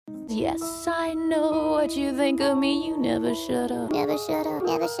Yes, I know what you think of me. You never shut up. Never shut up.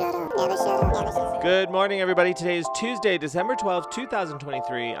 Never shut up. Never shut up. Never shut up. Good morning, everybody. Today is Tuesday, December 12th,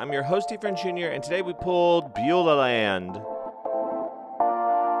 2023. I'm your host, Efren Jr., and today we pulled Beulah Land.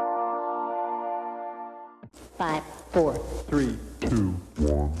 5, 4, 3, 2,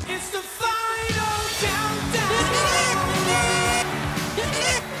 1. It's the final countdown.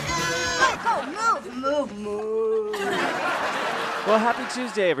 Move. Well, happy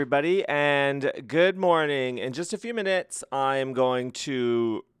Tuesday, everybody, and good morning. In just a few minutes, I am going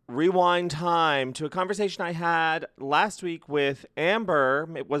to rewind time to a conversation I had last week with Amber.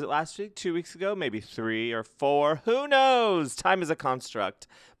 Was it last week? 2 weeks ago? Maybe 3 or 4. Who knows? Time is a construct.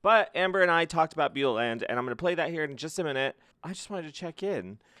 But Amber and I talked about Beulah Land, and I'm going to play that here in just a minute. I just wanted to check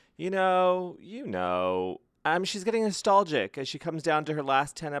in. You know. She's getting nostalgic as she comes down to her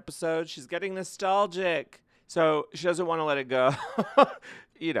last 10 episodes. She's getting nostalgic. So she doesn't want to let it go.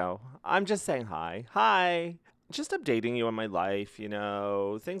 I'm just saying hi. Hi. Just updating you on my life,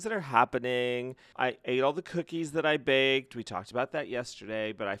 things that are happening. I ate all the cookies that I baked. We talked about that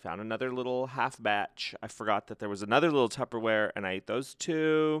yesterday, but I found another little half batch. I forgot that there was another little Tupperware, and I ate those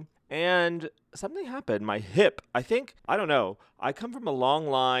too. And something happened. My hip, I don't know. I come from a long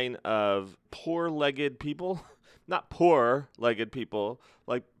line of poor-legged people. Not poor-legged people,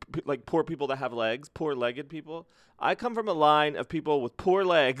 like poor people that have legs, poor-legged people. I come from a line of people with poor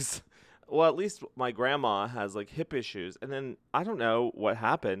legs. Well, at least my grandma has hip issues. And then I don't know what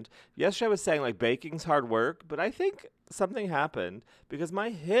happened. Yesterday I was saying baking's hard work, but I think something happened because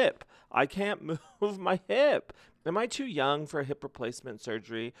my hip, I can't move my hip. Am I too young for a hip replacement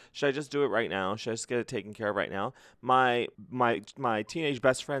surgery? Should I just do it right now? Should I just get it taken care of right now? My teenage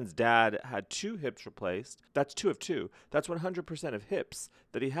best friend's dad had 2 hips replaced. That's 2 of 2. That's 100% of hips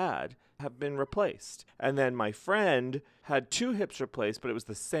that he had have been replaced. And then my friend had 2 hips replaced, but it was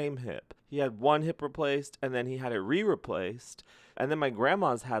the same hip. He had 1 hip replaced, and then he had it re-replaced. And then my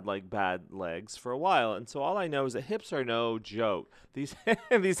grandma's had bad legs for a while. And so all I know is that hips are no joke. These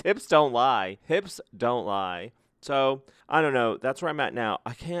hips don't lie. Hips don't lie. So, I don't know. That's where I'm at now.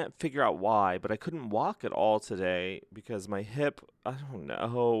 I can't figure out why, but I couldn't walk at all today because my hip, I don't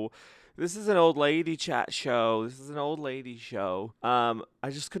know. This is an old lady chat show. This is an old lady show. I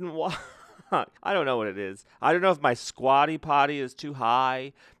just couldn't walk. I don't know what it is. I don't know if my squatty potty is too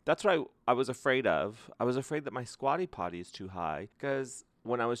high. That's what I was afraid of. I was afraid that my squatty potty is too high because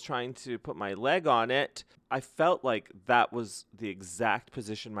when I was trying to put my leg on it, I felt like that was the exact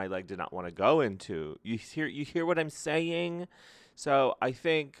position my leg did not want to go into. You hear what I'm saying? So I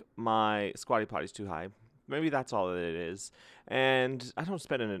think my squatty potty is too high. Maybe that's all that it is. And I don't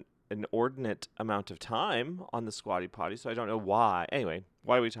spend an inordinate amount of time on the squatty potty, so I don't know why. Anyway,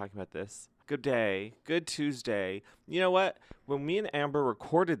 why are we talking about this? Good day. Good Tuesday. You know what? When me and Amber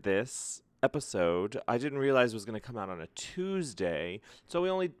recorded this episode, I didn't realize it was going to come out on a Tuesday, so we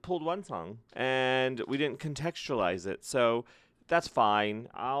only pulled one song, and we didn't contextualize it, so that's fine.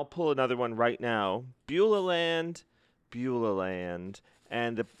 I'll pull another one right now. Beulah Land.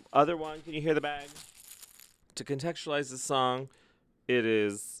 And the other one, can you hear the bag? To contextualize the song, it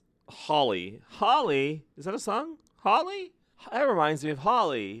is Holly. Holly? Is that a song? Holly? That reminds me of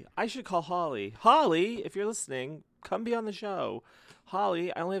Holly. I should call Holly. Holly, if you're listening, come be on the show.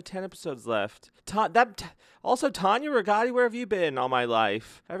 Holly, I only have 10 episodes left. Also, Tanya Rigatti, where have you been all my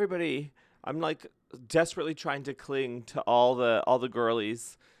life? Everybody, I'm desperately trying to cling to all the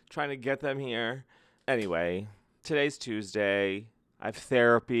girlies, trying to get them here. Anyway, today's Tuesday. I have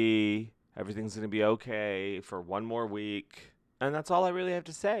therapy. Everything's going to be okay for one more week. And that's all I really have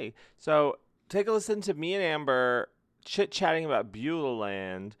to say. So take a listen to me and Amber chit-chatting about Beulah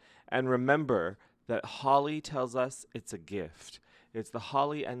Land. And remember that Holly tells us it's a gift. It's the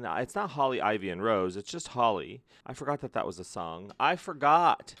holly, and it's not holly, ivy, and rose. It's just holly. I forgot that was a song. I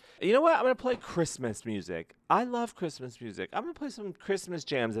forgot. You know what? I'm going to play Christmas music. I love Christmas music. I'm going to play some Christmas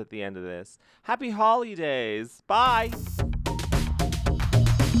jams at the end of this. Happy holidays. Bye.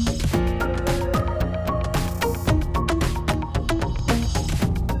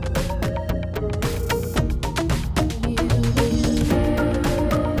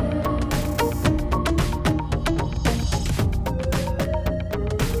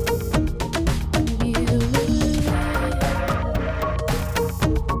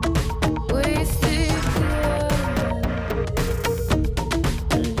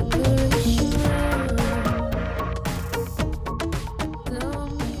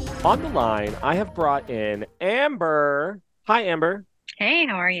 On the line, I have brought in Amber. Hi, Amber. Hey,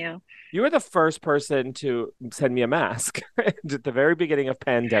 how are you? You were the first person to send me a mask at the very beginning of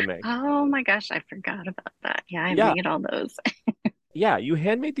pandemic. Oh my gosh, I forgot about that. Yeah, I made all those. Yeah, you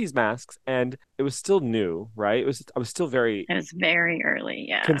handmade these masks and it was still new, right? I was still very It was very early,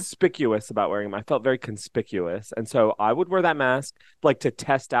 yeah. conspicuous about wearing them. I felt very conspicuous. And so I would wear that mask like to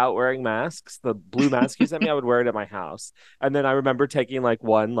test out wearing masks. The blue mask you sent me, I would wear it at my house. And then I remember taking like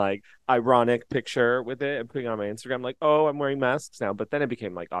one like ironic picture with it and putting it on my Instagram like, oh, I'm wearing masks now. But then it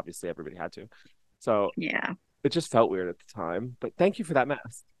became like obviously everybody had to. So yeah. It just felt weird at the time. But thank you for that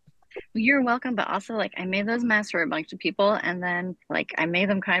mask. You're welcome, but also like I made those masks for a bunch of people, and then like I made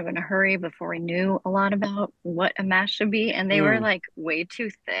them kind of in a hurry before I knew a lot about what a mask should be, and they were like way too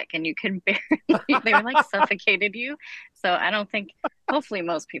thick, and you could barely they were like suffocated you. So I don't think. Hopefully,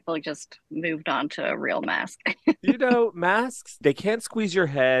 most people just moved on to a real mask. You know, masks, they can't squeeze your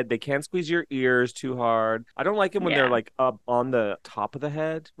head. They can't squeeze your ears too hard. I don't like them when they're like up on the top of the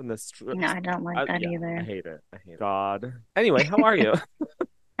head. When the No, I don't like that either. I hate it. I hate it. God. Anyway, how are you?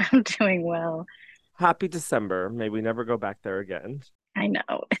 I'm doing well. Happy December. May we never go back there again. I know.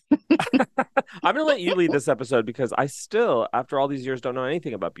 I'm going to let you lead this episode because I still, after all these years, don't know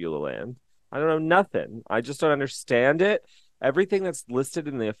anything about Beulah Land. I don't know nothing. I just don't understand it. Everything that's listed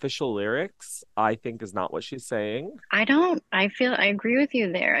in the official lyrics, I think is not what she's saying. I agree with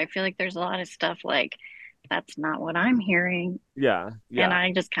you there. I feel like there's a lot of stuff like, that's not what I'm hearing. Yeah. And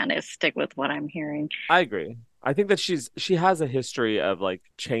I just kind of stick with what I'm hearing. I agree. I think that she has a history of like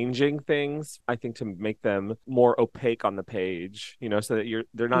changing things, I think, to make them more opaque on the page, you know, so that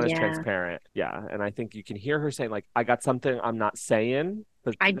they're not as transparent. Yeah. And I think you can hear her saying like, I got something I'm not saying.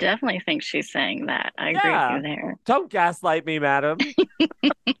 But I definitely think she's saying that. I agree with you there. Don't gaslight me, madam.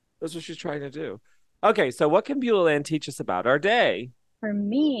 That's what she's trying to do. Okay, so what can Beulah Land teach us about our day? For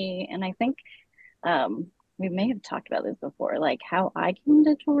me, and I think we may have talked about this before, like how I came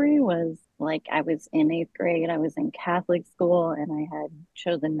to Tori was like I was in 8th grade, I was in Catholic school, and I had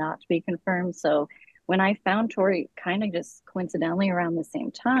chosen not to be confirmed. So when I found Tori kind of just coincidentally around the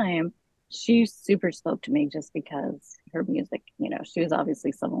same time, she super spoke to me just because her music, you know, she was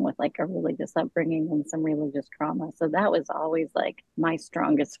obviously someone with like a religious upbringing and some religious trauma. So that was always like my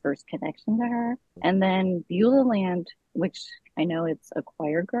strongest first connection to her. And then Beulah Land, which I know it's a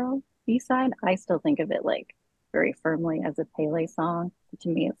choir girl B-side, I still think of it like very firmly as a Pele song. To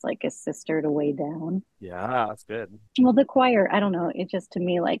me, it's like a sister to Way Down. Yeah, that's good. Well, the choir, I don't know. It just, to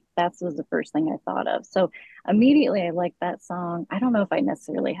me, like that was the first thing I thought of. So immediately I liked that song. I don't know if I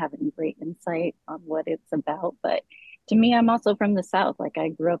necessarily have any great insight on what it's about, but to me, I'm also from the South. Like I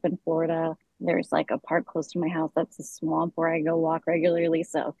grew up in Florida. There's like a park close to my house that's a swamp where I go walk regularly.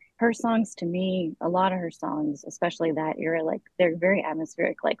 So her songs, to me, a lot of her songs, especially that era, like they're very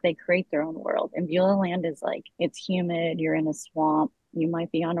atmospheric. Like they create their own world. And Beulah Land is like, it's humid, you're in a swamp, you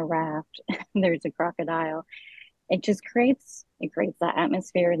might be on a raft, there's a crocodile. It just creates that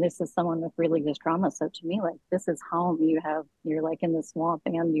atmosphere. This is someone with religious trauma. So to me, like this is home. You're like in the swamp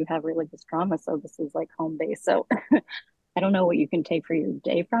and you have religious trauma. So this is like home base. So I don't know what you can take for your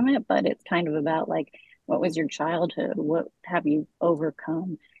day from it, but it's kind of about like, what was your childhood? What have you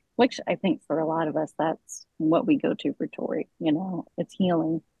overcome? Which I think for a lot of us, that's what we go to for Tori. You know, it's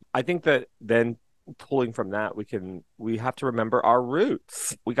healing. I think that then pulling from that, we have to remember our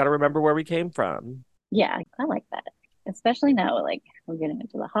roots. We got to remember where we came from. Yeah, I like that. Especially now, like we're getting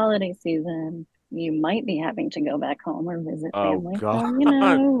into the holiday season. You might be having to go back home or visit family. God. So, you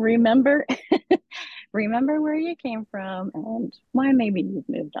know, remember where you came from and why maybe you've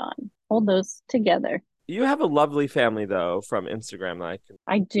moved on. Hold those together. You have a lovely family though from Instagram that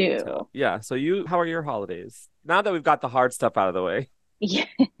I do. Tell. Yeah. So how are your holidays? Now that we've got the hard stuff out of the way. Yeah,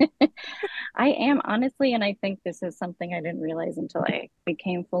 I am honestly, and I think this is something I didn't realize until I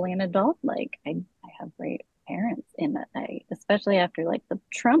became fully an adult. Like I have great parents in that especially after like the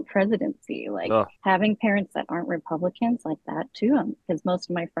Trump presidency, like having parents that aren't Republicans like that too, because most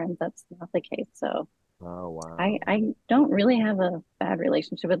of my friends, that's not the case. So wow. I don't really have a bad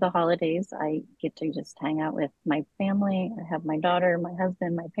relationship with the holidays. I get to just hang out with my family. I have my daughter, my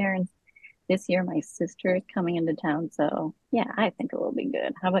husband, my parents. This year, my sister is coming into town. So yeah, I think it will be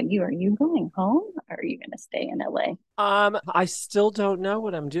good. How about you? Are you going home or are you going to stay in LA? I still don't know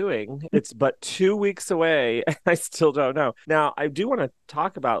what I'm doing. It's but 2 weeks away. And I still don't know. Now, I do want to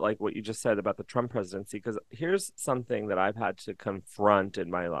talk about like what you just said about the Trump presidency, because here's something that I've had to confront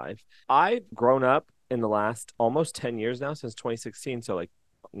in my life. I've grown up in the last almost 10 years now, since 2016. So like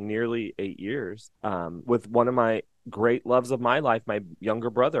nearly 8 years, with one of my great loves of my life, my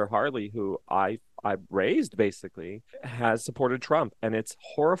younger brother Harley, who I raised basically, has supported Trump, and it's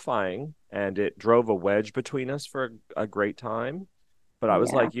horrifying, and it drove a wedge between us for a great time. But I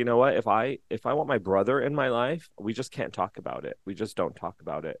was Yeah. like, you know what? If I want my brother in my life, we just can't talk about it. We just don't talk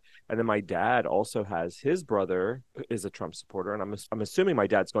about it. And then my dad also has his brother is a Trump supporter, and I'm assuming my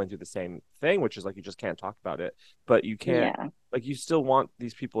dad's going through the same thing, which is like you just can't talk about it. But you can't, Yeah, like, you still want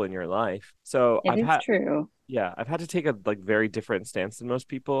these people in your life. So it is true. I've had to take a like very different stance than most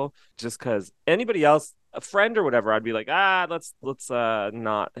people, just because anybody else, a friend or whatever, I'd be like, let's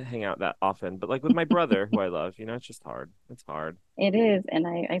not hang out that often. But like with my brother, who I love, it's just hard. It's hard. It is. And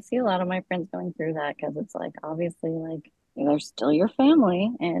I see a lot of my friends going through that because it's like, obviously, like, they're still your family.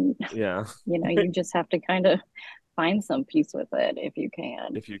 And, Yeah. you just have to kind of find some peace with it if you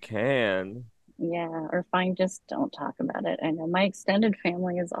can. If you can. Yeah, or fine, just don't talk about it. I know my extended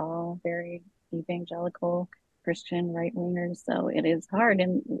family is all very evangelical, Christian, right-wingers, so it is hard.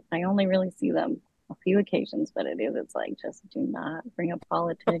 And I only really see them a few occasions, but it's like, just do not bring up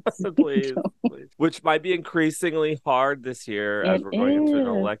politics. Please, please. Which might be increasingly hard this year as It we're going into an is.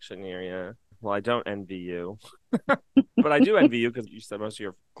 election year. Yeah. Well, I don't envy you, but I do envy you because you said most of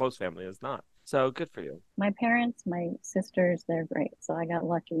your close family is not. So good for you. My parents, my sisters, they're great, so I got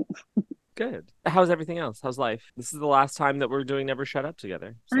lucky. Good. How's everything else? How's life? This is the last time that we're doing Never Shut Up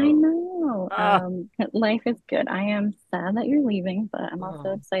together. So. I know. Ah. Life is good. I am sad that you're leaving, but I'm also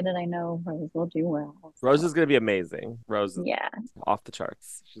Oh. excited. I know Rose will do well. Rose is going to be amazing. Rose is Yeah, off the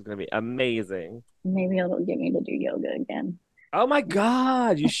charts. She's going to be amazing. maybe it'll get me to do yoga again. Oh my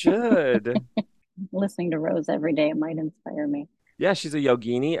God, you should. Listening to Rose every day might inspire me. Yeah, she's a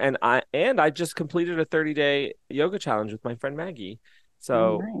yogini, and I just completed a 30-day yoga challenge with my friend Maggie.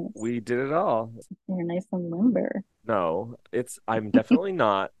 So Nice. we did it all. You're nice and limber. No, I'm definitely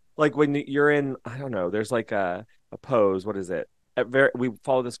not. Like when you're in, I don't know, there's like a pose. What is it? We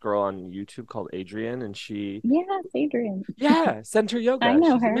follow this girl on YouTube called Adrienne, and she, Yeah, it's Adrienne. yeah, center yoga. I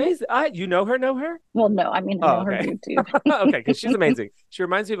know She's her. amazing. You know her? Know her? Well, no, I mean, I know her okay. YouTube. Okay, because she's amazing. She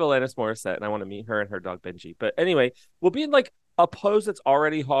reminds me of Alanis Morissette, and I want to meet her and her dog Benji. But anyway, we'll be in like a pose that's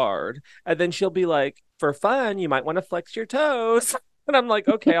already hard, and then she'll be like, for fun, you might want to flex your toes. And I'm like,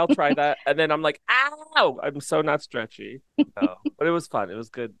 okay, I'll try that. And then I'm like, ow, I'm so not stretchy. No, but it was fun. It was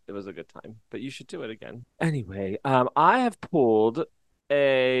good. It was a good time. But you should do it again. Anyway, I have pulled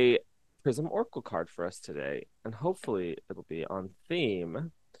a Prism Oracle card for us today, and hopefully it'll be on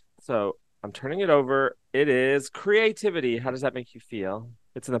theme. So I'm turning it over. It is creativity. How does that make you feel?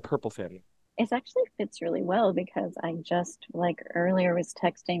 It's in the purple family. It actually fits really well because I just like earlier was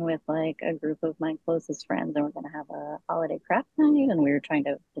texting with like a group of my closest friends, and we're going to have a holiday craft night, and we were trying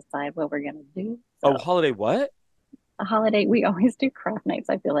to decide what we're going to do. So, holiday what? A holiday, we always do craft nights.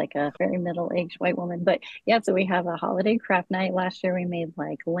 I feel like a very middle-aged white woman, but yeah, so we have a holiday craft night. Last year we made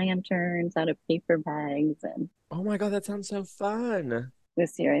like lanterns out of paper bags, and oh my God, that sounds so fun.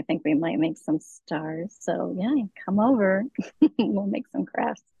 This year I think we might make some stars. So yeah, come over. We'll make some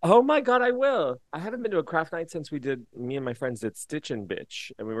crafts. Oh my God, I will. I haven't been to a craft night since me and my friends did Stitch and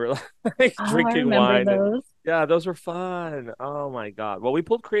Bitch, and we were like drinking wine. Those. Yeah, those were fun. Oh my God. Well, we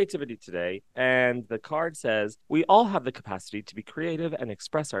pulled creativity today, and the card says, we all have the capacity to be creative and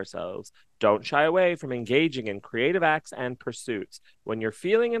express ourselves. Don't shy away from engaging in creative acts and pursuits. When you're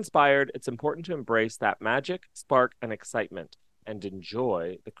feeling inspired, it's important to embrace that magic, spark, and excitement, and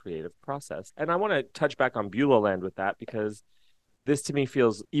enjoy the creative process. And I want to touch back on Beulah Land with that, because this to me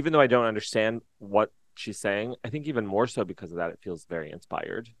feels, even though I don't understand what she's saying, I think even more so because of that, it feels very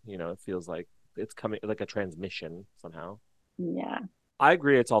inspired. It feels like it's coming like a transmission somehow. Yeah. I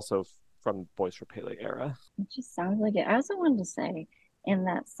agree. It's also from Boys for Pele era. It just sounds like it. I also wanted to say in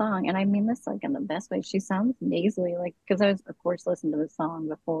that song, and I mean this like in the best way, she sounds nasally, like, because I was, of course, listening to the song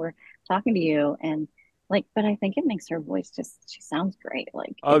before talking to you, and like, but I think it makes her voice she sounds great.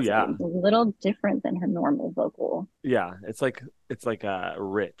 Like, oh it's yeah, a little different than her normal vocal. Yeah, it's like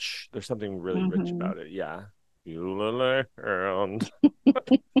rich. There's something really rich about it. Yeah. Beulah Land.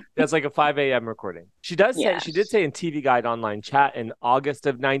 That's like a 5 a.m. recording. She did say in TV Guide online chat in August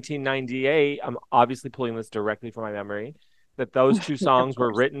of 1998, I'm obviously pulling this directly from my memory, that those two songs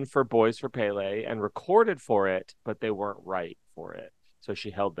were written for Boys for Pele and recorded for it, but they weren't right for it. So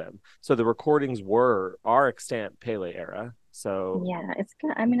she held them. So the recordings are extant Pele era. So yeah, it's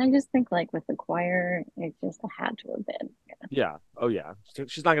good. I mean, I just think like with the choir, it just had to have been. Yeah. Oh yeah.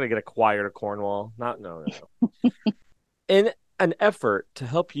 She's not gonna get a choir to Cornwall. No. In an effort to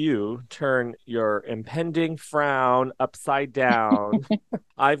help you turn your impending frown upside down,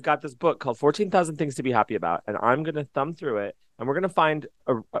 I've got this book called 14,000 Things to Be Happy About, and I'm gonna thumb through it, and we're gonna find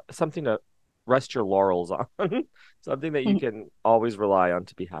something to rest your laurels on. Something that you can always rely on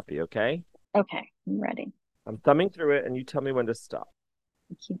to be happy, okay? Okay, I'm ready. I'm thumbing through it, and you tell me when to stop.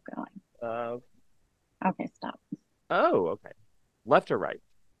 Keep going. Okay, stop. Oh, okay. Left or right?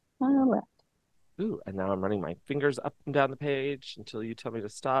 Left. Ooh, and now I'm running my fingers up and down the page until you tell me to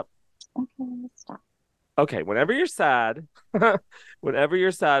stop. Okay, stop. Okay, whenever you're sad, whenever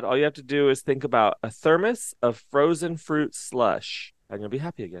you're sad, all you have to do is think about a thermos of frozen fruit slush, and you'll be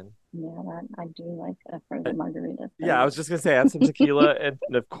happy again. Yeah, I do like a frozen margarita. So Yeah, I was just gonna say add some tequila, and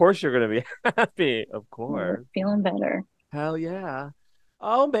of course you're gonna be happy. Of we're course. feeling better. Hell yeah.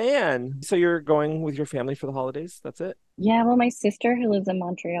 Oh man. So you're going with your family for the holidays? That's it? Yeah, well, my sister who lives in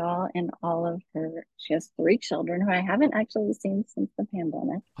Montreal and she has 3 children who I haven't actually seen since the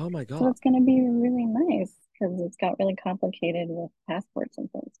pandemic. Oh my So God. it's going to be really nice because it's got really complicated with passports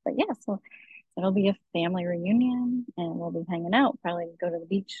and things. But yeah, so it'll be a family reunion and we'll be hanging out, probably go to the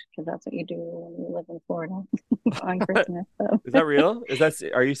beach because that's what you do when you live in Florida on Christmas. So Is that real?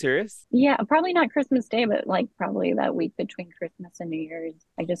 Are you serious? yeah, probably not Christmas Day, but like probably that week between Christmas and New Year's.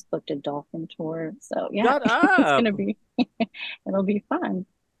 I just booked a dolphin tour. So yeah, Shut it's up. gonna be it'll be fun.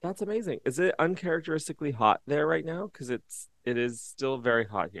 That's amazing. Is it uncharacteristically hot there right now? Because it is still very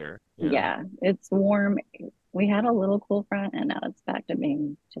hot here. Yeah, it's warm. We had a little cool front and now it's back to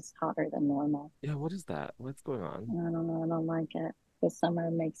being just hotter than normal. Yeah, what is that? What's going on? I don't know, I don't like it. This summer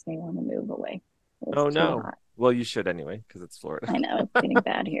makes me want to move away. It's Oh too no. hot. Well, you should anyway, because it's Florida. I know it's getting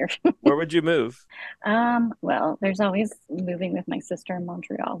bad here. Where would you move? Well, there's always moving with my sister in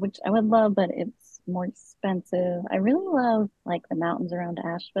Montreal, which I would love, but it's more expensive. I really love like the mountains around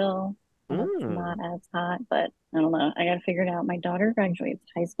Asheville. It's not as hot, but I don't know. I got to figure it out. My daughter graduates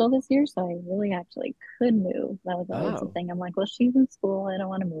high school this year, so I really actually could move. That was always the thing. I'm like, well, she's in school. I don't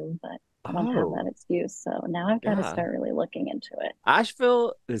want to move, but I don't have that excuse. So now I've got to start really looking into it.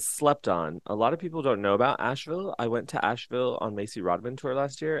 Asheville is slept on. A lot of people don't know about Asheville. I went to Asheville on Macy Rodman tour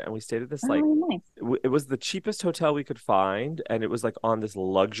last year, and we stayed at this nice. It was the cheapest hotel we could find, and it was like on this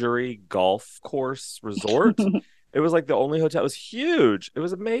luxury golf course resort. It was like the only hotel. It was huge. It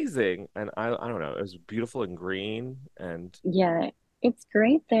was amazing, and I don't know. It was beautiful and green, and yeah, it's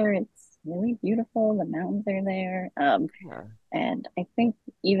great there. It's really beautiful. The mountains are there. And I think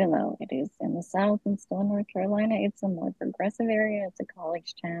even though it is in the South and still in North Carolina, it's a more progressive area. It's a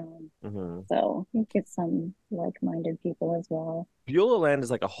college town. So you get some like-minded people as well. Beulah Land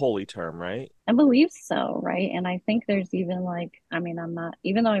is like a holy term, right? I believe so, right? And I think there's even I'm not,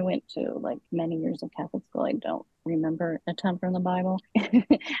 even though I went to like many years of Catholic school, I don't remember a ton from the Bible.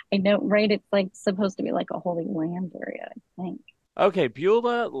 I know, right? It's like supposed to be like a holy land area, I think. Okay,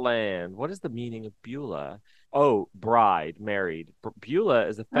 Beulah Land. What is the meaning of Beulah? Oh, bride, married. Beulah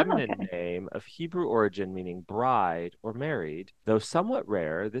is a feminine name of Hebrew origin meaning bride or married. Though somewhat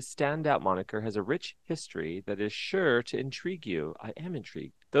rare, this standout moniker has a rich history that is sure to intrigue you. I am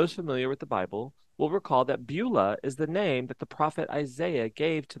intrigued. Those familiar with the Bible will recall that Beulah is the name that the prophet Isaiah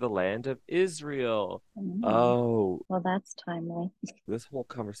gave to the land of Israel. Oh. Well, that's timely. This whole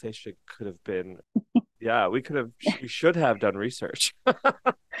conversation could have been... Yeah, we should have done research.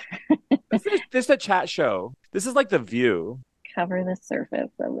 This is a chat show. This is like The View. Cover the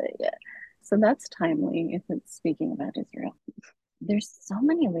surface of it, yeah. So that's timely if it's speaking about Israel. There's so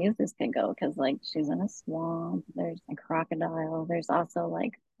many ways this could go because like she's in a swamp, there's a crocodile, there's also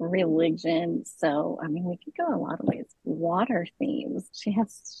like religion. So I mean we could go a lot of ways. Water themes.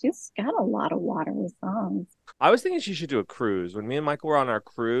 She's got a lot of watery songs. I was thinking she should do a cruise. When me and Michael were on our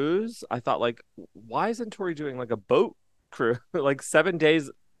cruise, I thought like, why isn't Tori doing like a boat cruise? Like 7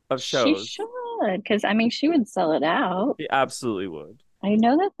 days of shows. She should, because I mean she would sell it out. She absolutely would. I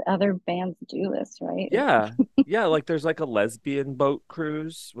know that other bands do this, right? Yeah. Yeah, like there's like a lesbian boat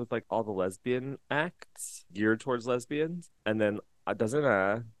cruise with like all the lesbian acts geared towards lesbians. And then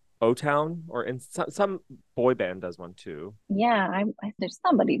doesn't O-Town or in some boy band does one too. Yeah, there's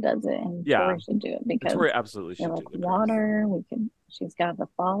somebody does it and Tori should do it because Tori absolutely should do like water, she's got the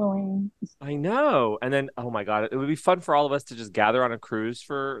following. I know. And then oh my God, it would be fun for all of us to just gather on a cruise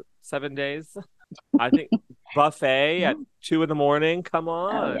for 7 days. I think buffet at 2 a.m. Come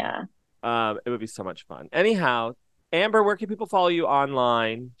on. Oh, yeah. It would be so much fun. Anyhow, Amber, where can people follow you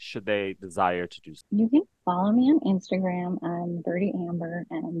online should they desire to do so? You can follow me on Instagram. I'm Birdie Amber,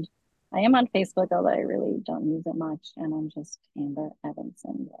 and I am on Facebook, although I really don't use it much, and I'm just Amber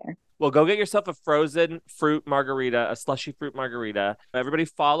Evanson there. Well, go get yourself a frozen fruit margarita, a slushy fruit margarita. Everybody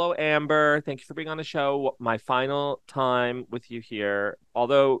follow Amber. Thank you for being on the show. My final time with you here,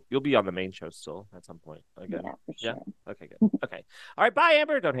 although you'll be on the main show still at some point. Again. Yeah, for sure. Yeah? Okay, good. Okay. All right, bye,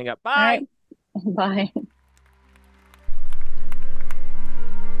 Amber. Don't hang up. Bye. Bye.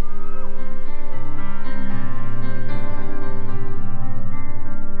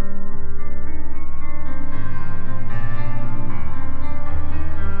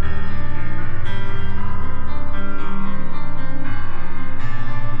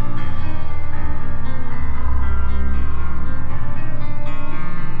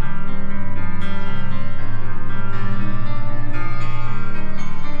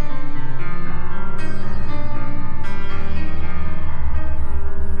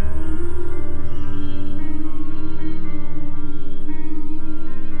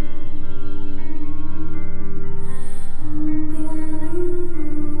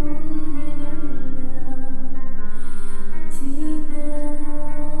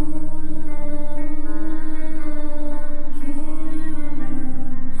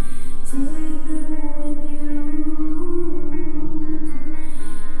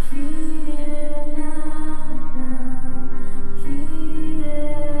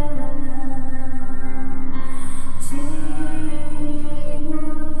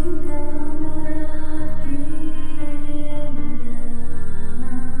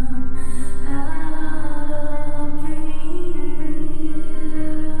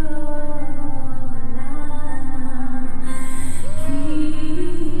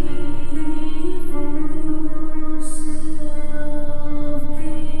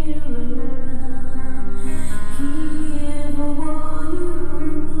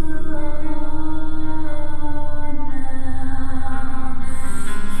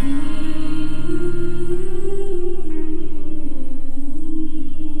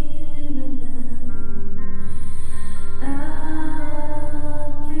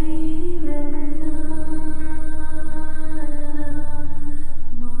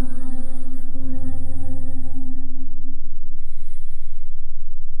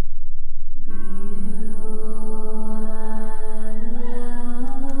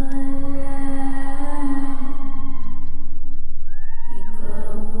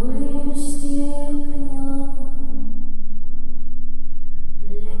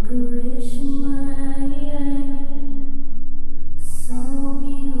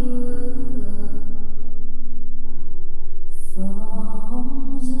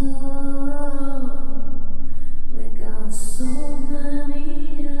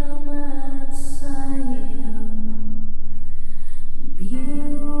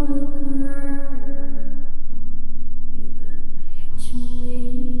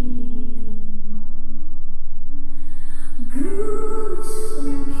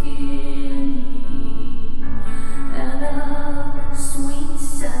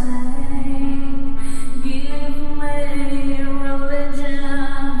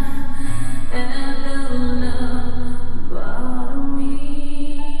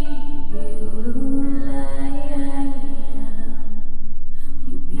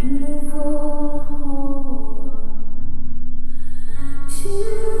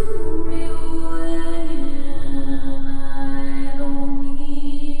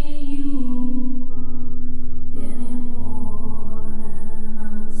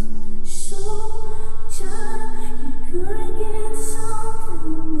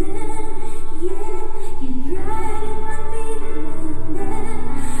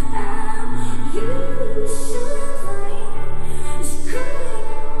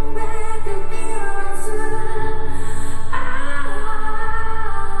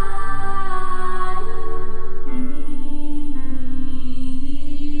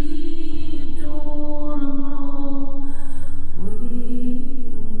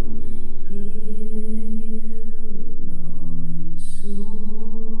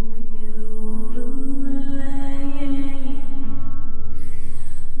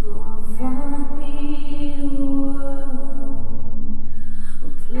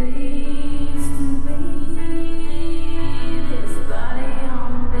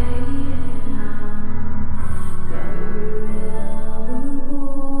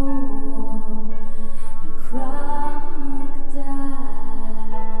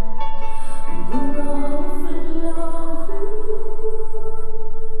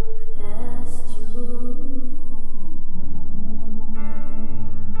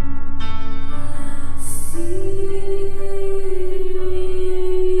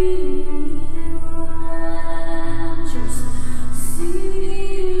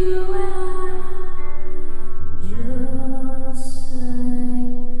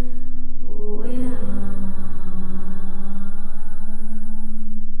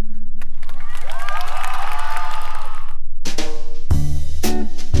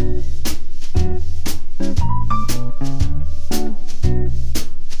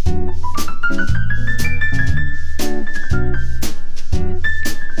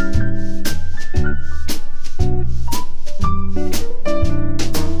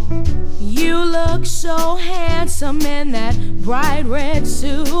 handsome in that bright red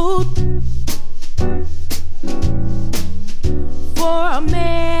suit. For a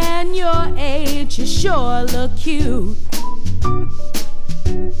man your age, you sure look cute.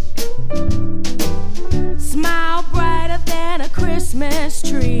 Smile brighter than a Christmas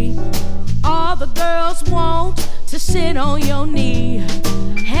tree. All the girls want to sit on your knee.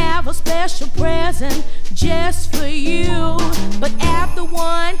 Have a special present just for you. But after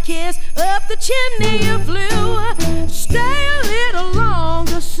one kiss up the chimney you flew. Stay a little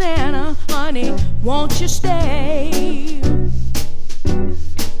longer, Santa, honey, won't you stay?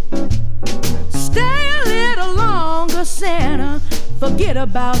 Stay a little longer, Santa, forget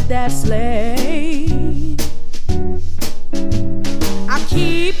about that sleigh. I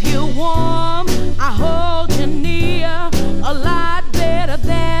keep you warm, I hold you near, a lot better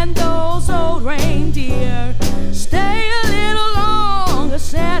than those old reindeer. Stay a little longer,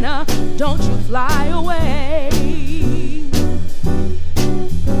 Santa, don't you fly away.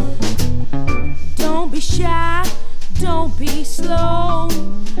 Don't be shy, don't be slow.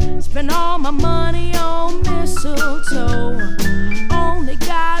 Spend all my money on mistletoe. Only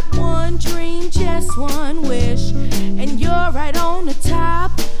got one dream, just one wish, and you're right on the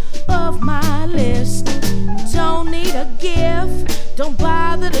top of my list. Don't need a gift, don't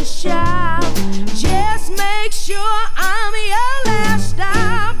bother to shop. Just make sure I'm your last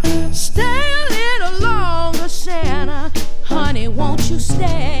stop. Stay a little longer, Santa, honey, won't you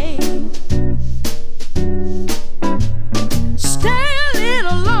stay? Stay a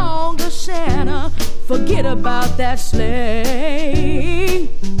little longer, Santa, forget about that sleigh.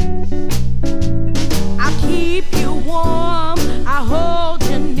 I keep you warm, I hold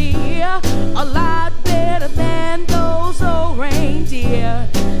you near, a lot better than those old reindeer.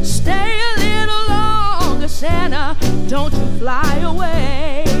 Stay a little longer, Santa, don't you fly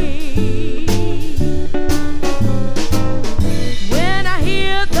away. When I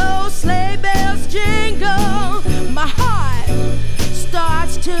hear those sleigh bells jingle, my heart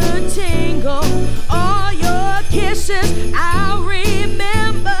starts to tingle. All your kisses I'll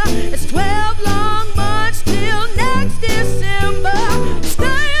remember. It's 12 long months till next December.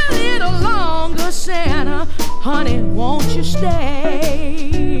 Stay a little longer, Santa, honey, won't you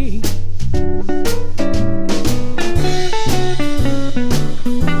stay?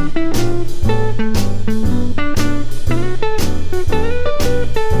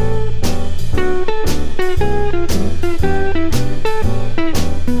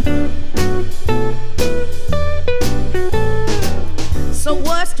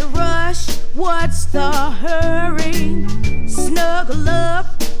 What's the hurry? Snuggle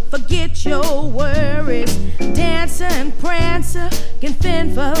up, forget your worries. Dancer and Prancer can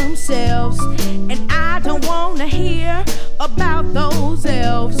fend for themselves, and I don't wanna hear about those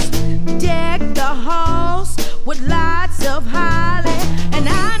elves. Deck the halls with lots of holly, and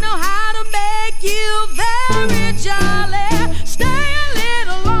I know how to make you very jolly. Stay a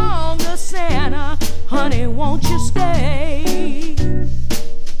little longer, Santa, honey, won't you stay?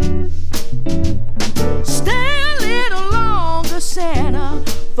 Stay a little longer, Santa,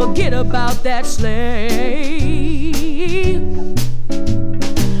 forget about that sleigh.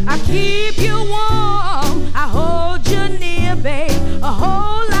 I keep you warm, I hold you near, babe, a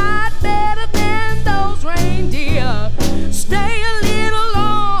whole lot better than those reindeer. Stay a little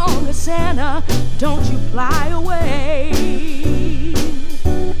longer, Santa, don't you fly away.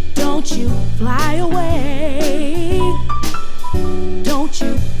 Don't you fly away. Don't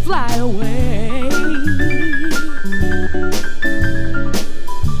you fly away.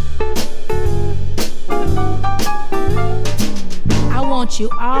 I want you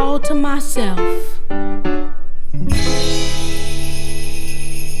all to myself.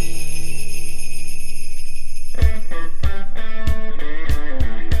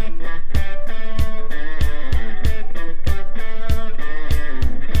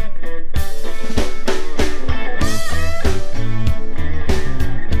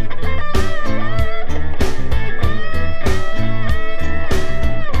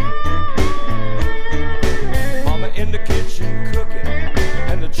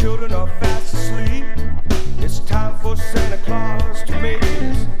 Children are fast asleep.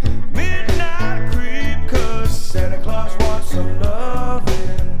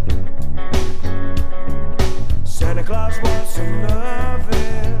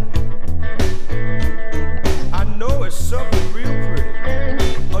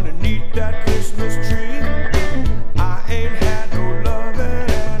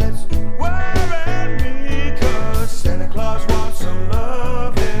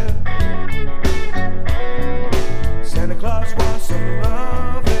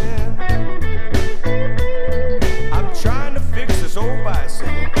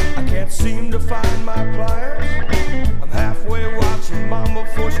 I can't seem to find my pliers. I'm halfway watching Mama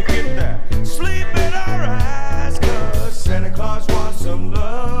before she get there. Sleep in our eyes, 'cause Santa Claus wants some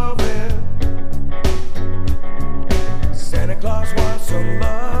loving. Santa Claus wants some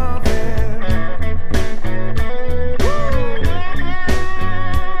loving.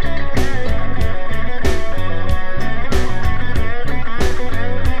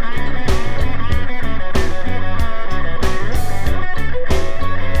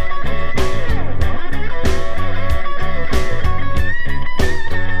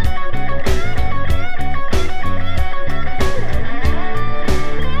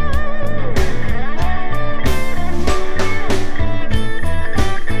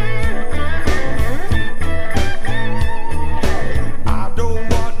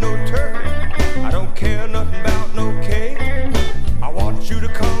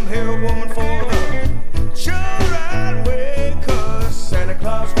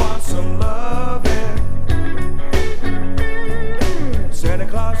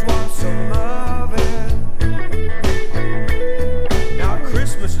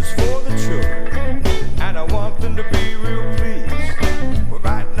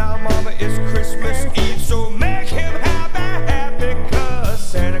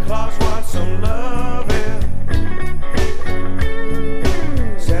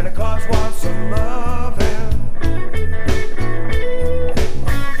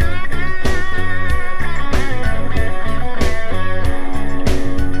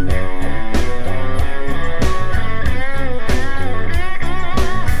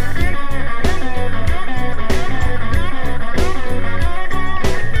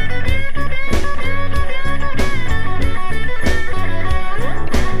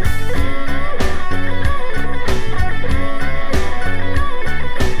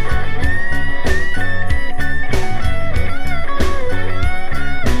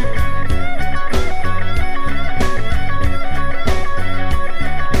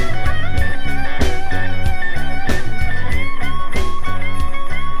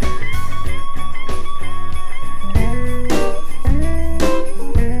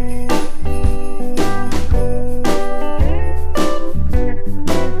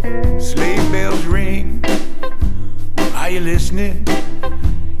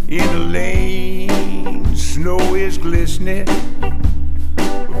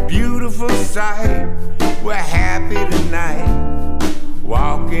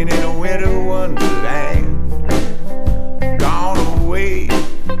 Walking in a winter wonderland.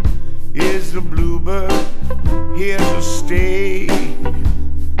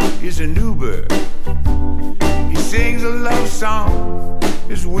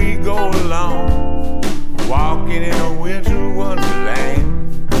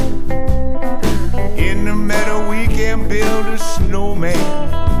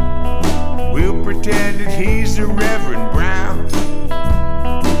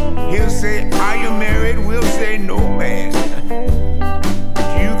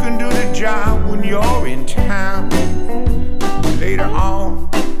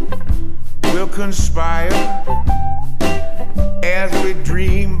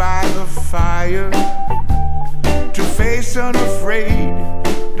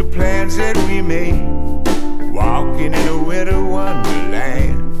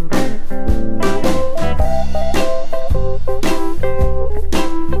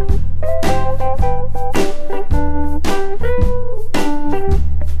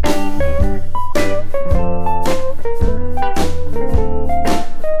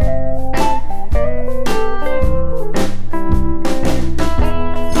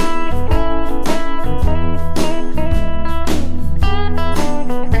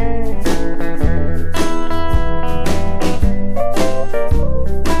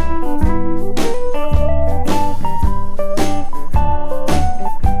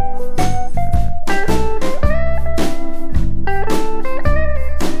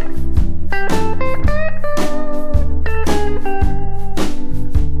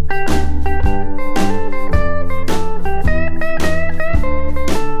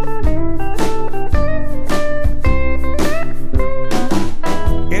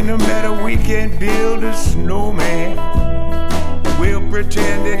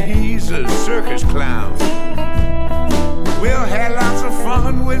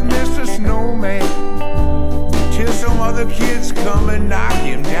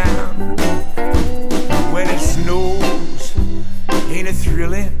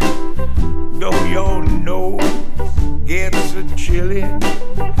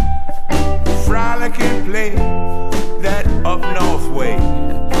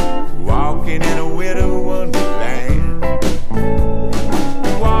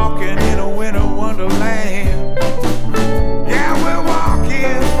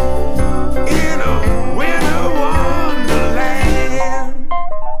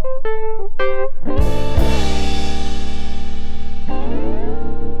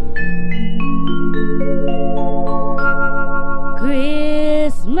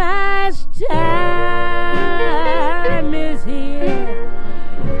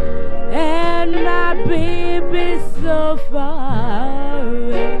 so far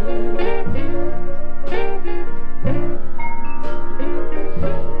away.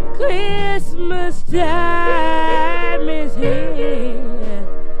 Christmas time is here,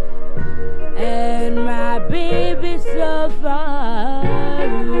 and my baby's so far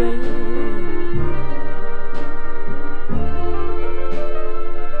away.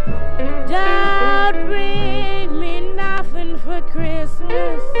 Don't bring me nothing for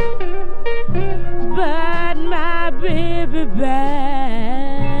Christmas but my baby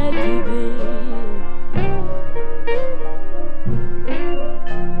back today.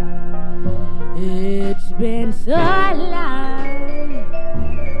 It's been so long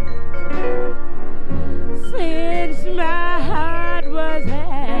since my heart was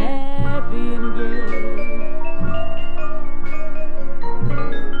happy and gay.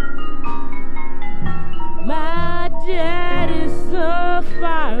 My dad is so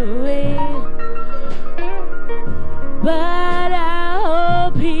far away, but I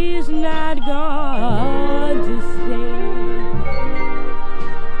hope he's not going to stay.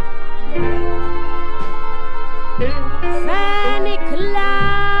 Santa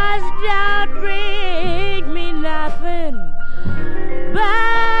Claus, don't bring me nothing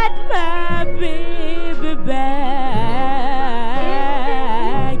but my baby back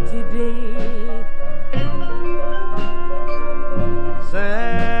today.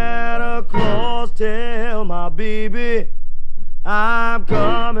 Santa Claus, tell my baby I'm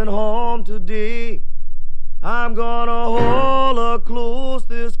coming home today. I'm gonna hold her close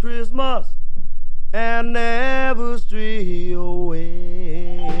this Christmas and never stray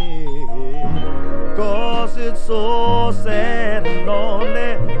away. 'Cause it's so sad and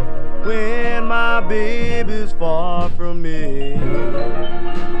lonely when my baby's far from me.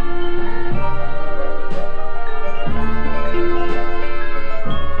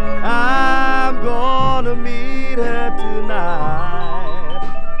 I'm gonna meet her tonight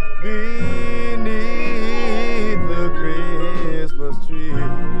beneath the Christmas tree.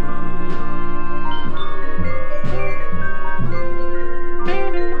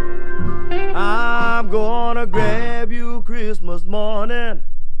 I'm gonna grab you Christmas morning.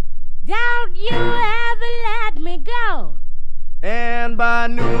 Don't you ever let me go. And by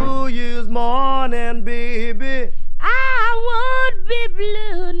New Year's morning, baby, I won't be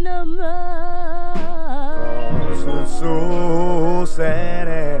blue no more. 'Cause it's so sad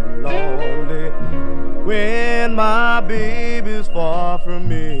and lonely when my baby's far from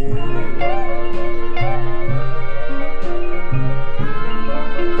me.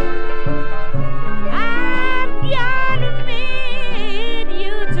 I'm gonna meet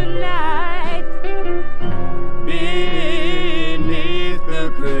you tonight Beneath the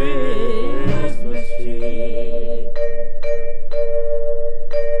Christmas tree.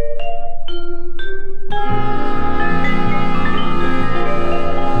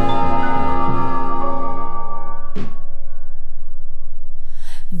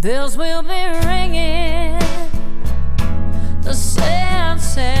 Bells will be ringing, the sad,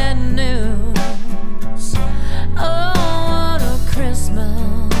 sad news. Oh, what a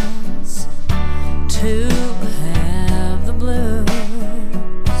Christmas to have the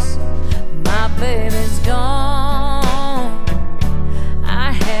blues. My baby's gone,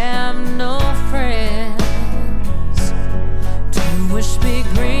 I have no friends to wish me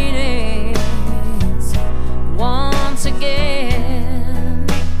greetings once again.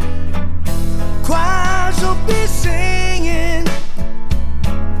 Choirs will be singing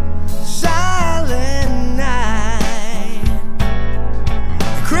Silent Night,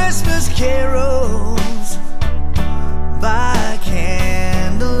 Christmas carols by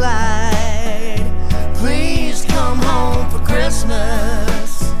candlelight. Please come home for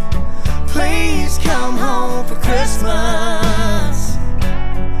Christmas. Please come home for Christmas.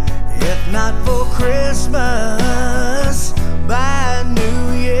 If not for Christmas, by New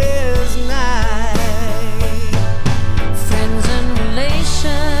Year's night. Friends and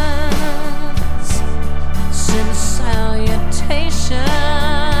relations send salutations.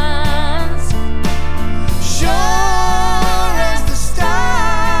 Sure as the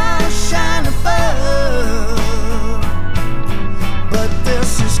stars shine above, but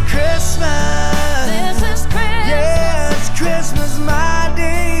this is Christmas. This is Christmas. Yeah, it's Christmas, my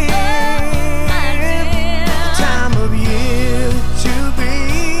dear. My dear. Time of year to be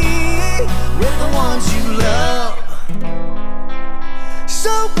with the ones you love.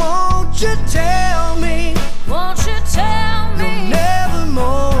 So won't you tell me Won't you tell you're me never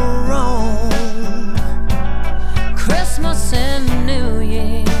more wrong? Christmas and New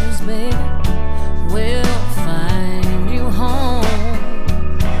Year's, baby, will find you home.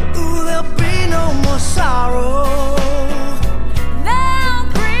 Ooh, there'll be no more sorrow.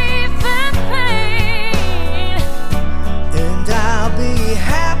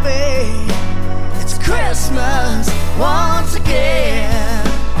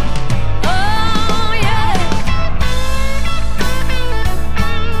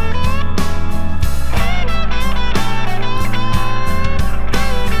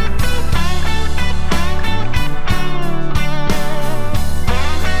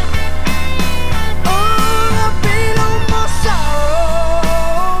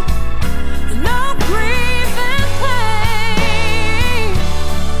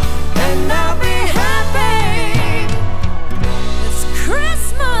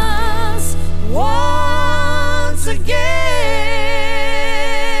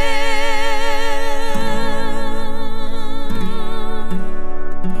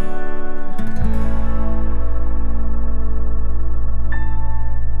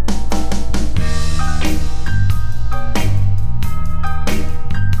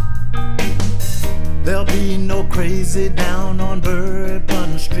 There'll be no crazy down on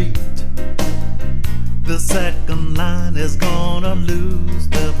Bourbon Street. The second line is gonna lose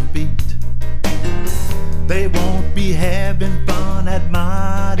the beat. They won't be having fun at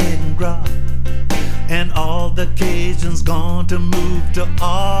Mardi Gras, and all the Cajuns gone to move to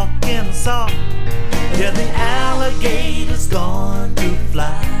Arkansas. Yeah, the alligator's gone to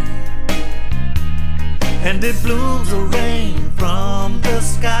fly, and it blooms will rain from the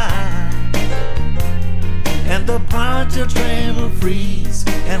sky, and the poncho train will freeze,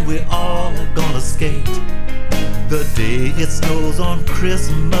 and we're all gonna skate the day it snows on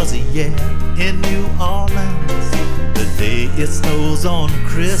Christmas, yeah, in New Orleans. The day it snows on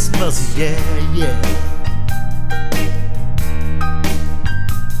Christmas, yeah, yeah.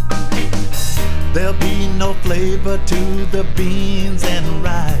 There'll be no flavor to the beans and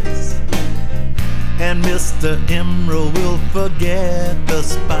rice, and Mr. Emerald will forget the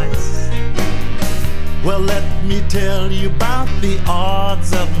spice. Well, let me tell you about the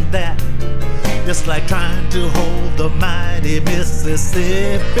odds of that. It's like trying to hold the mighty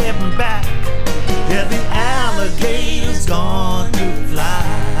Mississippi back. Yeah, the alligator's gone to fly,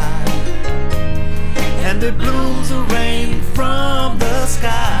 and it blooms will rain from the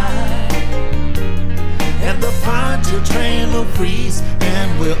sky, and the poncho train will freeze,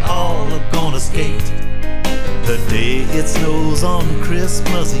 and we're all gonna skate the day it snows on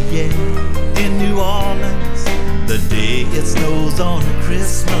Christmas, yeah, in New Orleans. The day it snows on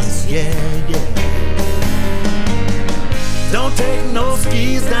Christmas, yeah, yeah. Don't take no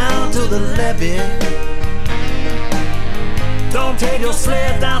skis down to the levee. Don't take your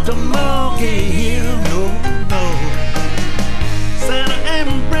sled down to Monkey Hill, no, no. Santa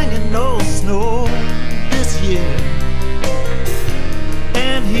ain't bringing no snow this year,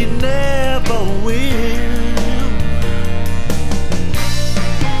 and he never will.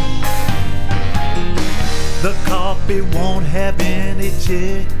 The coffee won't have any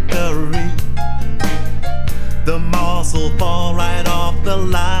chicory. The moss will fall right off the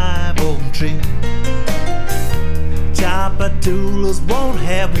live oak tree. Chapatulas won't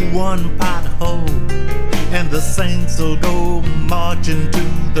have one pothole, and the Saints will go marching to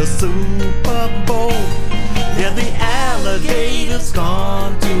the Super Bowl. Yeah, the alligator's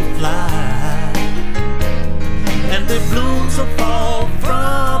gone to fly, and the blooms will fall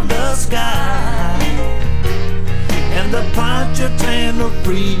from the sky, and the poncho train will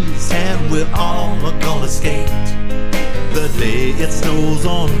freeze, and we're all gonna skate the day it snows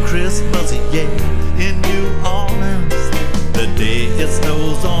on Christmas, yeah, in New Orleans. The day it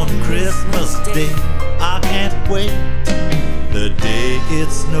snows on Christmas Day, I can't wait. The day it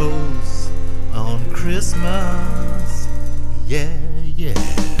snows on Christmas, yeah, yeah.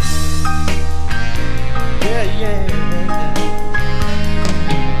 Yeah, yeah, yeah.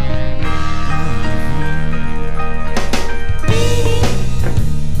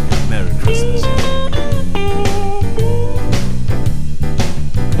 Merry Christmas.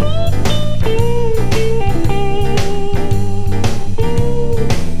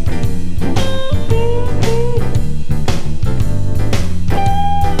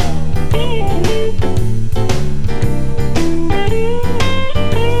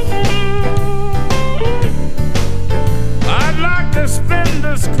 I'd like to spend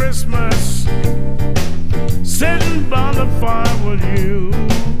this Christmas sitting by the fire with you.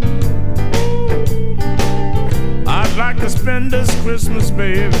 I'd like to spend this Christmas,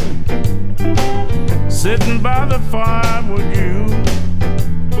 baby, sitting by the fire with you.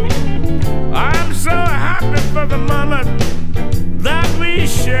 I'm so happy for the moment that we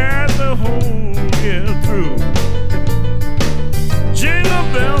share the whole year through. Jingle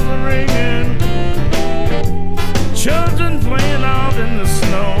bells are ringing, children playing out in the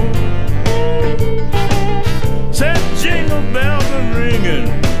snow. Said jingle bells are ringing,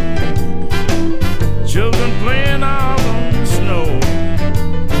 children playing out on the snow.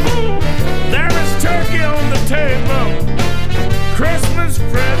 There is turkey on the table, Christmas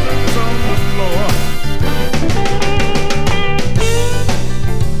presents on the floor.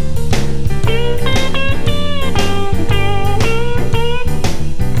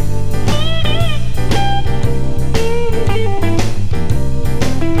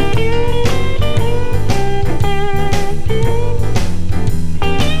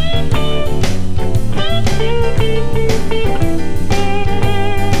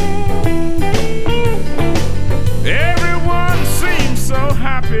 Everyone seems so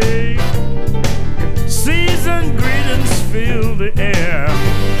happy. Season greetings fill the air.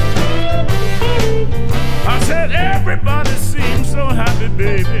 I said everybody seems so happy,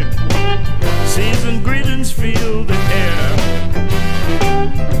 baby. Season greetings fill the air.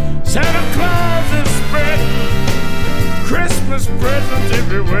 Santa Claus is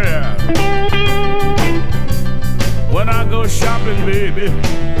everywhere. When I go shopping, baby,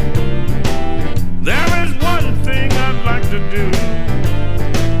 there is one thing I'd like to do.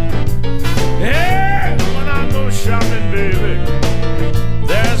 Yeah, when I go shopping, baby,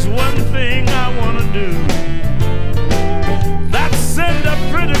 there's one thing I want to do. That's send a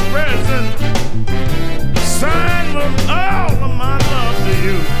pretty present, signed with all of my love to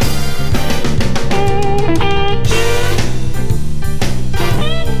you.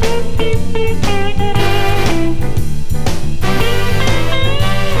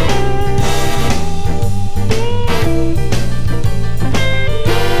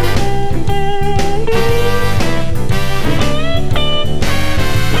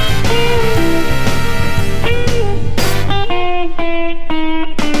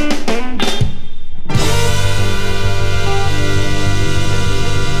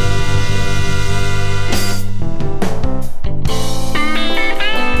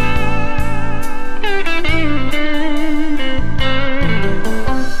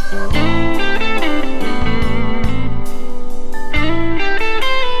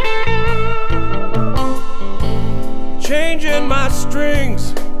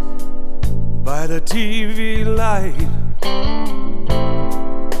 Strings by the TV light.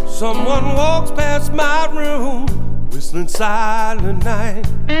 Someone walks past my room, whistling Silent Night.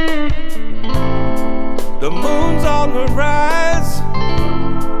 The moon's on the rise,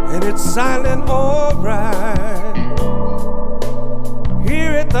 and it's silent alright.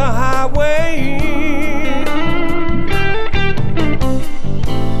 Here at the highway,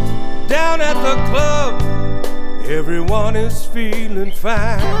 down at the club, everyone is feeling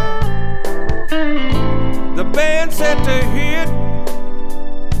fine. The band set to hit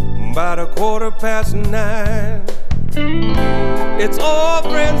about 9:15. It's all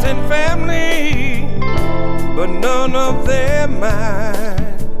friends and family, but none of them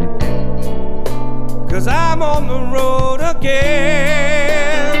mine. 'Cause I'm on the road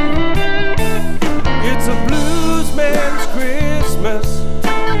again. It's a bluesman's Christmas.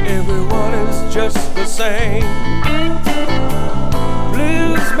 Everyone is just the same.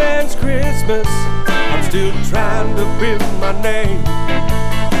 Bluesman's Christmas. I'm still trying to build my name.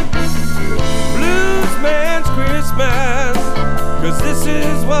 Bluesman's Christmas, 'cause this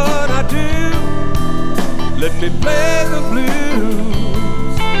is what I do. Let me play the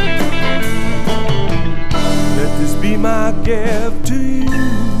blues. Let this be my gift to you.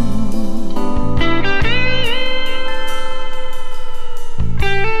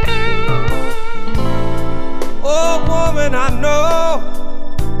 Oh, woman, I know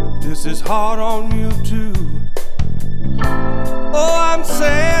this is hard on you too. Oh, I'm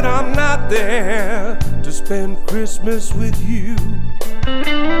sad I'm not there to spend Christmas with you.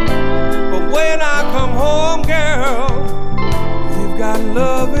 But when I come home, girl, we've got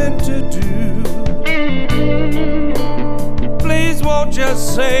loving to do. Please won't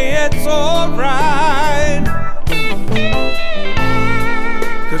just say it's alright.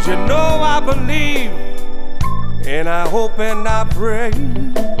 'Cause you know I believe, and I hope and I pray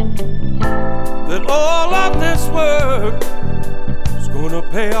that all of this work is gonna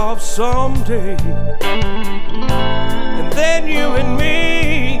pay off someday. And then you and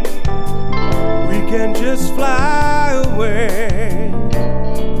me, we can just fly away.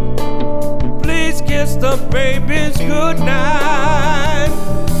 Please kiss the babies goodnight,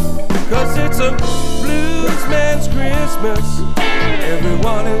 'cause it's a bluesman's Christmas.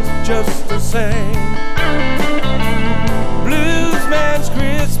 Everyone is just the same. Bluesman's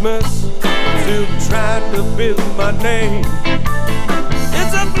Christmas, still trying to build my name.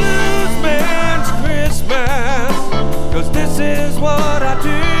 It's a bluesman's Christmas, 'cause this is what I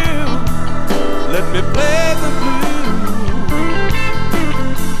do. Let me play the blues.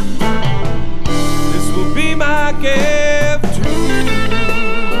 This will be my gift to you.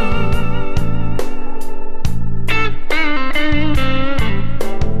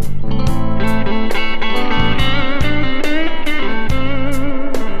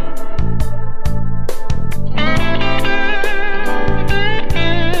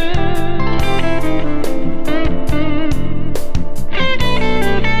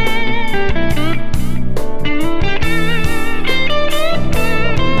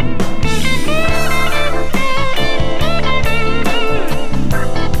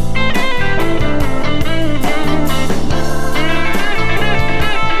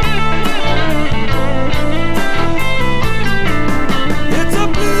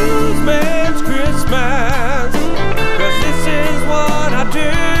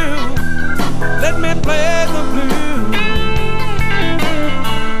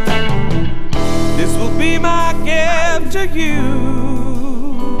 To you.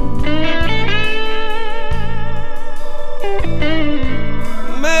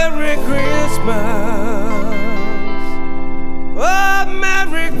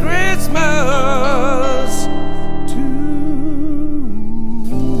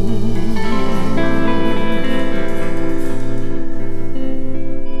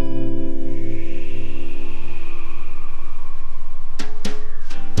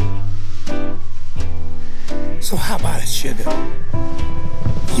 So how about it, sugar?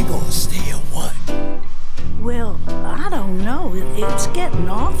 You gonna stay or what? Well, I don't know. It's getting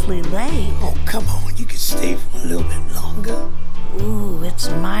awfully late. Oh, come on. You can stay for a little bit longer. Ooh, it's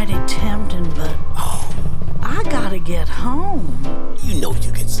mighty tempting, but I gotta get home. You know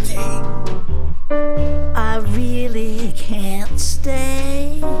you can stay. I really can't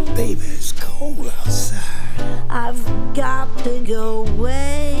stay. Baby, it's cold outside. I've got to go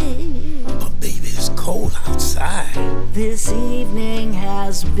away. But baby, it's cold outside. This evening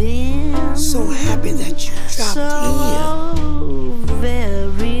has been so happy that you dropped so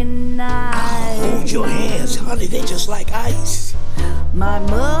very nice. I'll hold your hands, honey. They just like ice. My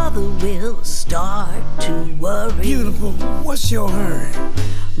mother will start to worry. Beautiful, what's your hurry?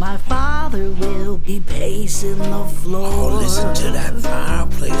 My father will be pacing the floor. Oh, listen to that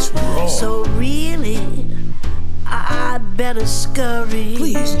fireplace roar. So really, I'd better scurry.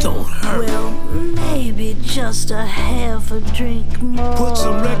 Please don't hurry. Well, maybe just a half a drink more. Put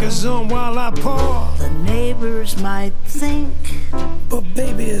some records on while I pour. The neighbors might think, but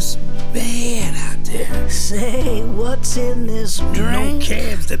baby, it's bad out there. Say, what's in this drink? No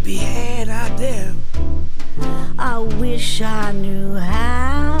cabs to be had out there. I wish I knew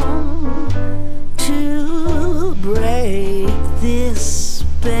how to break this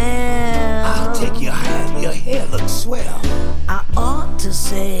spell. I'll take your hand, your hair looks swell. I ought to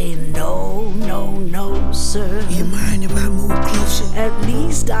say no, no, no, sir. You mind if I move closer? At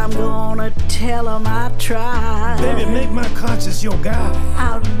least I'm gonna tell 'em I tried. Baby, make my conscience your guide.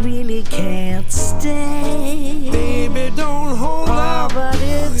 I really can't stay. Baby, don't hold out. But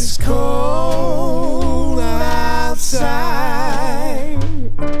it's cold outside.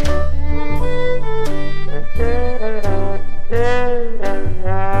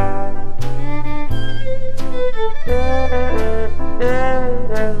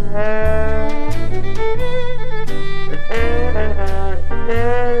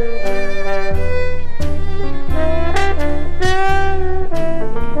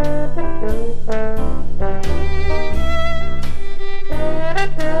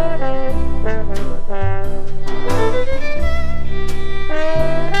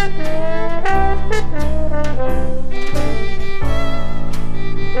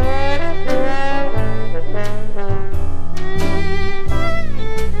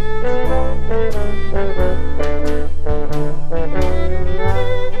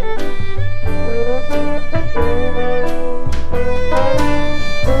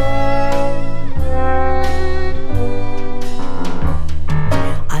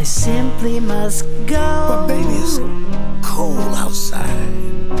 Must go. But baby, it's cold outside.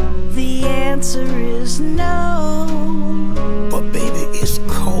 The answer is no. But baby, it's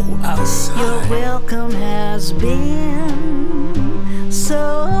cold outside. Your welcome has been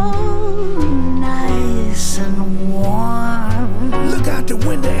so nice and warm. Look out the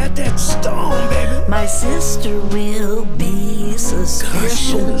window at that storm, baby. My sister will be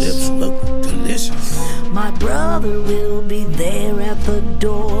suspicious. Gosh, your lips look delicious. My brother will be there at the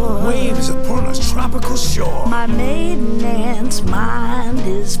door. Waves upon a tropical shore. My maiden aunt's mind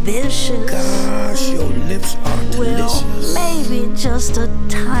is vicious. Gosh, your lips are delicious. Well, maybe just a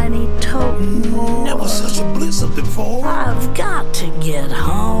tiny token more. Never such a blizzard before. I've got to get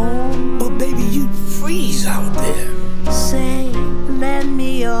home. But baby, you'd freeze out there. Say, lend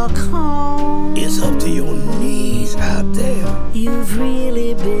me your comb. It's up to your knees out there. You've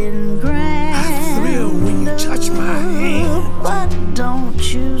really been grand. I thrill when you touch my hand. But don't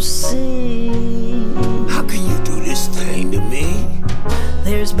you see? How can you do this thing to me?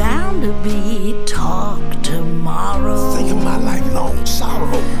 There's bound to be talk tomorrow. Think of my lifelong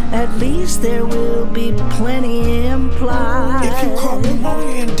sorrow. At least there will be plenty implied. If you caught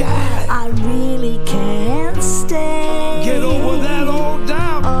pneumonia and died, I really can't stay. Get over that old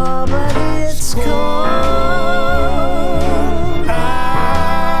doubt. Oh, but it's cold outside.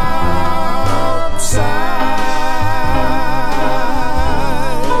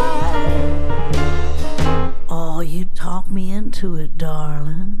 Oh, you talk me into it,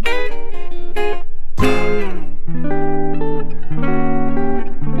 darling.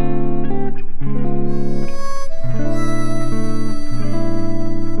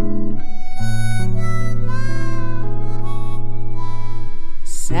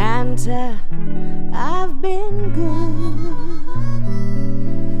 Santa, I've been good,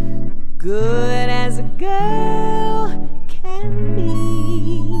 good as a girl can be.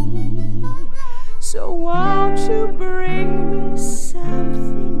 So won't you bring me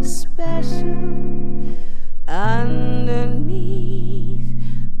something special underneath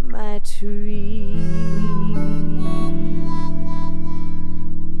my tree?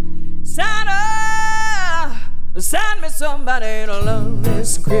 Santa, somebody to love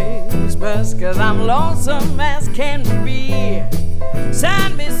this Christmas, 'cause I'm lonesome as can be.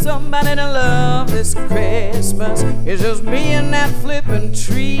 Send me somebody to love this Christmas. It's just me and that flippin'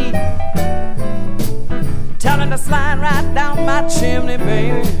 tree. Tell her to slide right down my chimney,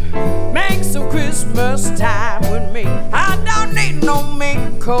 baby. Make some Christmas time with me. I don't need no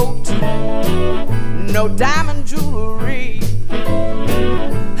mink coat, no diamond jewelry.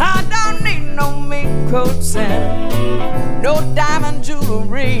 I don't need no mink coat, Santa, no diamond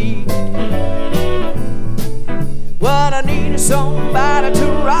jewelry. What I need is somebody to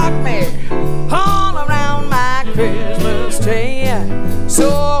rock me all around my Christmas tree.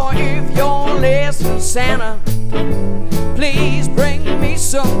 So if you're listening, Santa, please bring me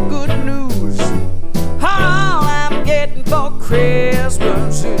some good news. All I'm getting for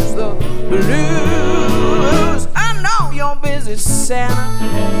Christmas is the blues. I know you're busy, Santa.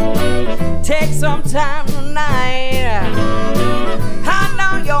 Take some time tonight. I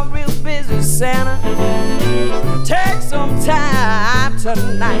know you're real busy, Santa. Take some time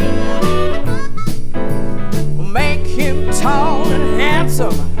tonight. Make him tall and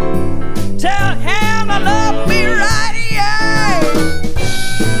handsome. Tell him to love me right, yeah.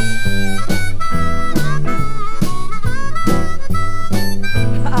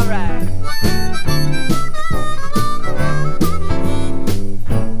 All right.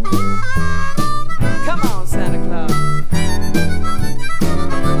 Come on, Santa Claus.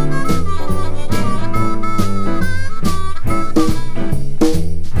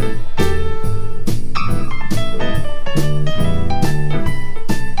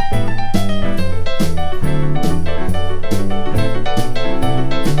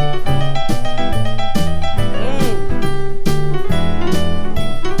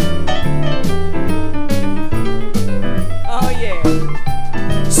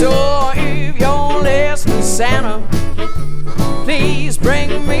 Santa, please bring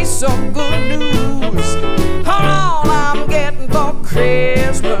me some good news. All I'm getting for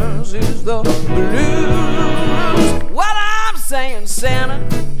Christmas is the blues. What I'm saying, Santa,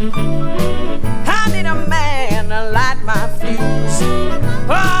 I need a man to light my fuse.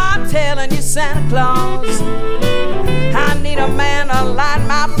 Oh, I'm telling you, Santa Claus, I need a man to light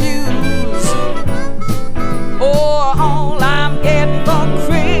my fuse. Oh, all I'm getting for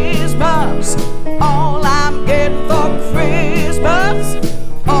Christmas, all I'm getting for Christmas,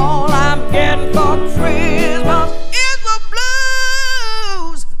 all I'm getting for Christmas is the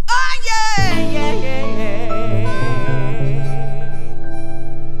blues. Oh yeah, yeah, yeah, yeah.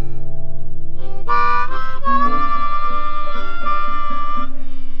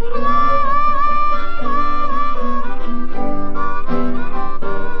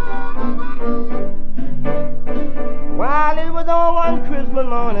 While it was on one Christmas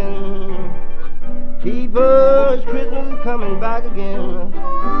morning, people's Christmas is coming back again.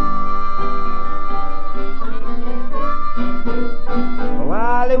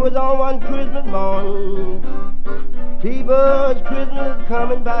 While it was on one Christmas morning, people's Christmas is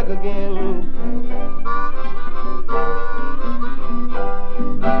coming back again.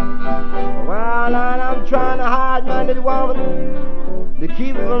 While I'm trying to hide my little woman to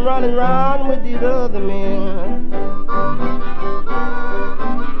keep her from running around with these other men.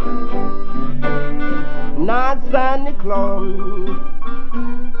 Not Santa Claus,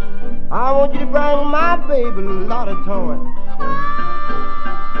 I want you to bring my baby a lot of toys.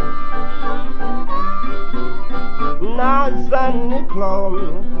 Not Santa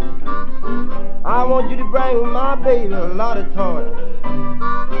Claus, I want you to bring my baby a lot of toys.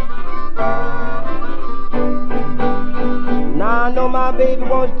 Now I know my baby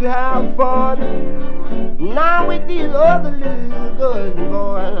wants to have fun now with these other little girls and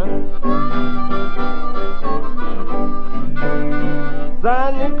boys.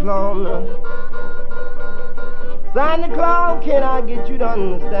 Santa Claus, Santa Claus, can I get you to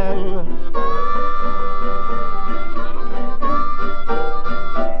understand?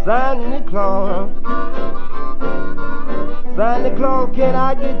 Santa Claus, Santa Claus, can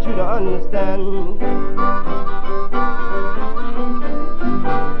I get you to understand?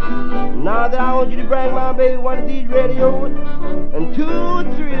 Now that I want you to bring my baby one of these radios and 2 or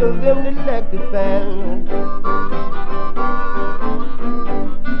 3 of them electric fans.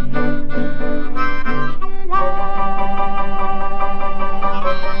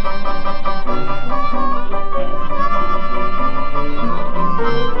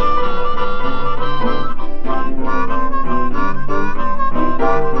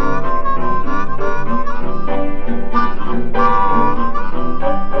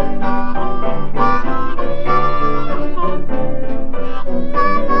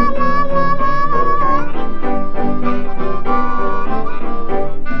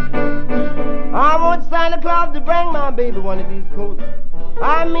 baby one of these coats.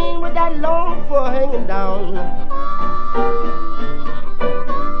 I mean with that long fur hanging down.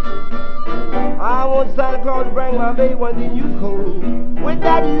 I want Santa Claus to bring my baby one of these new coats with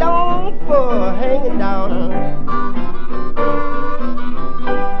that long fur hanging down.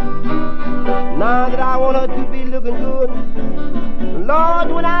 Now that I want her to be looking good, Lord,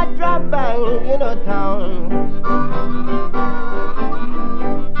 when I drop back in her town.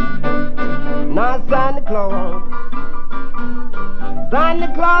 Now Santa Claus,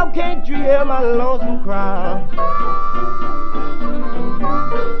 Santa Claus, can't you hear my lonesome cry?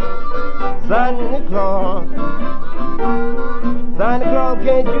 Santa Claus, Santa Claus,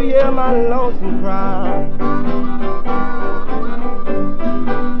 can't you hear my lonesome cry?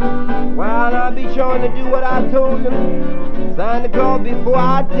 Well, I'll be sure to do what I told him, Santa Claus, before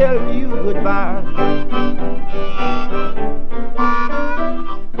I tell you goodbye.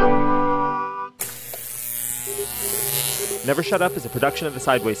 Never Shut Up is a production of the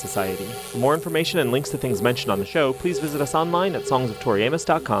Sideways Society. For more information and links to things mentioned on the show, please visit us online at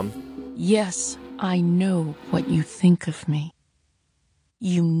songsoftoriamos.com. Yes, I know what you think of me.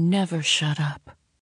 You never shut up.